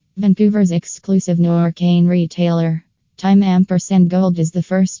Vancouver's exclusive Norqain retailer. Time Ampersand Gold is the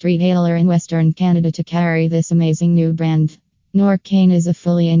first retailer in Western Canada to carry this amazing new brand. Norqain is a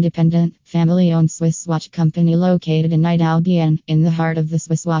fully independent, family-owned Swiss watch company located in Idalbian, in the heart of the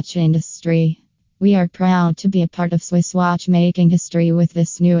Swiss watch industry. We are proud to be a part of Swiss watchmaking history with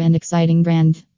this new and exciting brand.